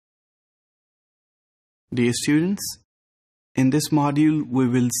Dear students, in this module we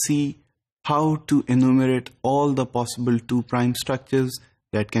will see how to enumerate all the possible 2' structures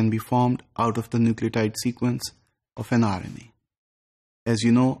that can be formed out of the nucleotide sequence of an RNA. As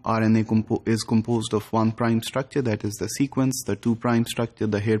you know, RNA is composed of 1' structure, that is the sequence, the 2' structure,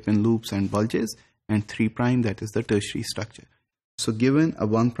 the hairpin loops and bulges, and 3', that is the tertiary structure. So given a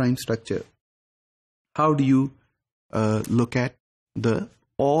 1' structure, how do you look at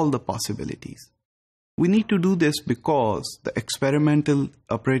all the possibilities? We need to do this because the experimental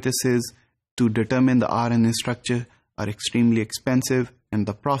apparatuses to determine the RNA structure are extremely expensive and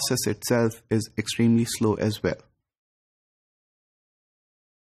the process itself is extremely slow as well.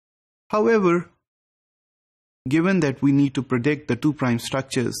 However, given that we need to predict the 2'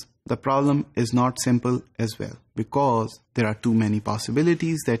 structures, the problem is not simple as well because there are too many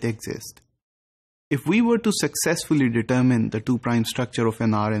possibilities that exist. If we were to successfully determine the 2' structure of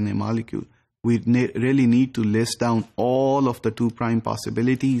an RNA molecule, we really need to list down all of the 2'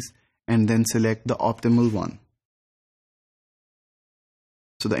 possibilities and then select the optimal one.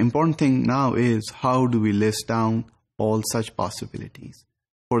 So the important thing now is how do we list down all such possibilities?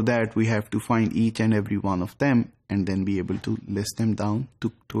 For that, we have to find each and every one of them and then be able to list them down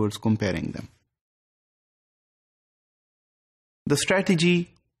towards comparing them. The strategy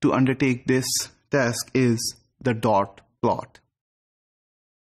to undertake this task is the dot plot.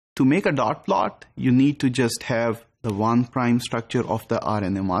 To make a dot plot, you need to just have the 1' structure of the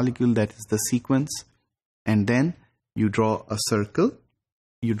RNA molecule, that is the sequence, and then you draw a circle,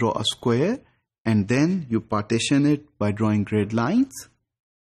 you draw a square, and then you partition it by drawing grid lines.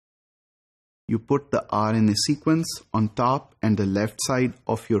 You put the RNA sequence on top and the left side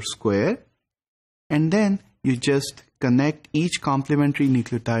of your square, and then you just connect each complementary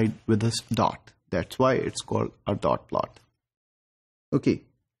nucleotide with a dot. That's why it's called a dot plot. Okay.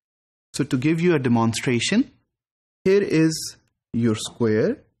 So to give you a demonstration, here is your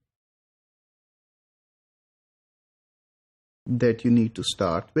square that you need to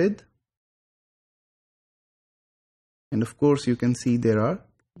start with. And of course, you can see there are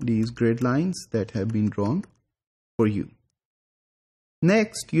these grid lines that have been drawn for you.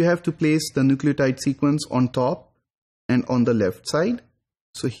 Next, you have to place the nucleotide sequence on top and on the left side.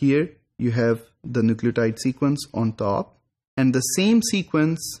 So here you have the nucleotide sequence on top, and the same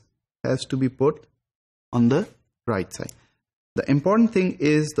sequence has to be put on the right side. The important thing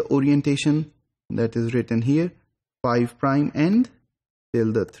is the orientation that is written here, 5' end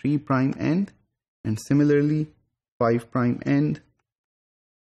till the 3' end, and similarly 5' end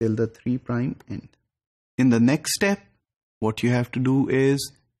till the 3' end. In the next step, what you have to do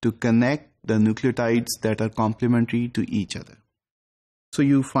is to connect the nucleotides that are complementary to each other. So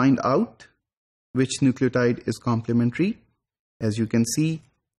you find out which nucleotide is complementary. As you can see,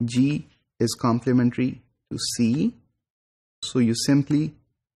 G is complementary to C, so you simply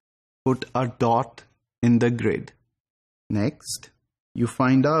put a dot in the grid. Next, you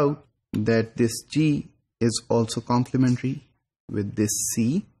find out that this G is also complementary with this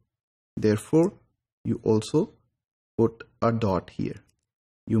C, therefore you also put a dot here.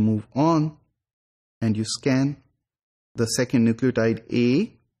 You move on and you scan the second nucleotide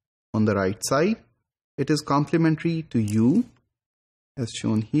A on the right side. It is complementary to U as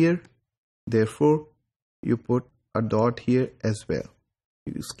shown here, therefore you put a dot here as well.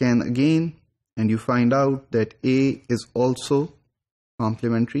 You scan again and you find out that A is also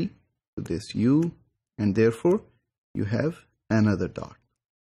complementary to this U, and therefore you have another dot.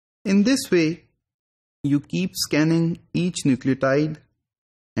 In this way, you keep scanning each nucleotide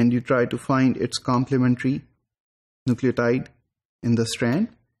and you try to find its complementary nucleotide in the strand.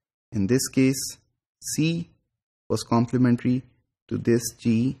 In this case, C was complementary to this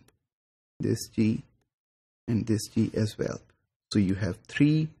G, and this G as well. So you have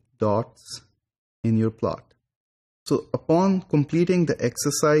 3 dots in your plot. So upon completing the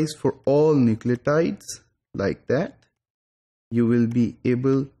exercise for all nucleotides like that, you will be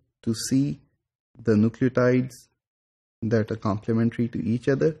able to see the nucleotides that are complementary to each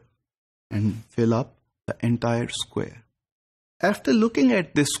other and fill up the entire square. After looking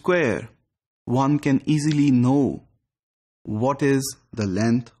at this square, one can easily know what is the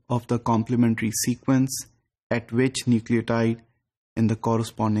length of the complementary sequence at which nucleotide in the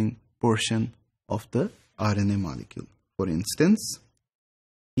corresponding portion of the RNA molecule. For instance,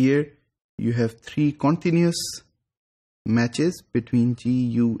 here you have 3 continuous matches between G,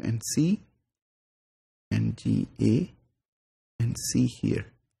 U, and C, and G, A, and C here.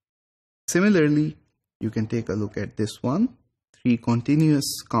 Similarly, you can take a look at this one, 3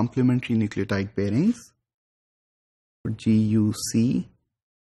 continuous complementary nucleotide pairings for G, U, C,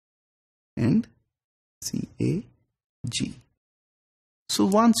 and CAG. So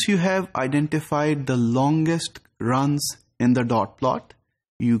once you have identified the longest runs in the dot plot,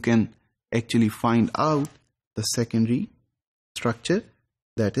 you can actually find out the secondary structure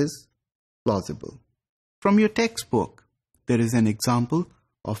that is plausible. From your textbook, there is an example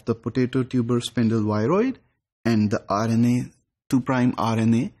of the potato tuber spindle viroid and the RNA, 2'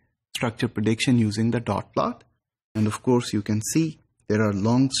 RNA structure prediction using the dot plot. And of course, you can see there are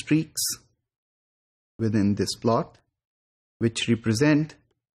long streaks within this plot, which represent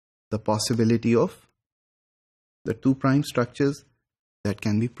the possibility of the 2' structures that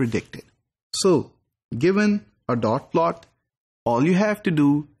can be predicted. So, given a dot plot, all you have to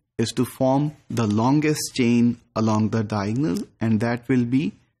do is to form the longest chain along the diagonal, and that will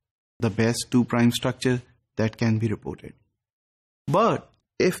be the best 2' structure that can be reported. But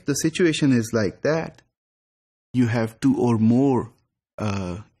if the situation is like that, you have 2 or more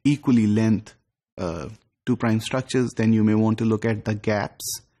equally length 2' structures, then you may want to look at the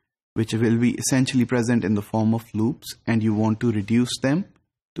gaps, which will be essentially present in the form of loops, and you want to reduce them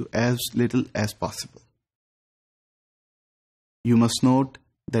to as little as possible. You must note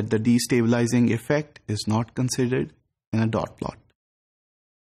that the destabilizing effect is not considered in a dot plot.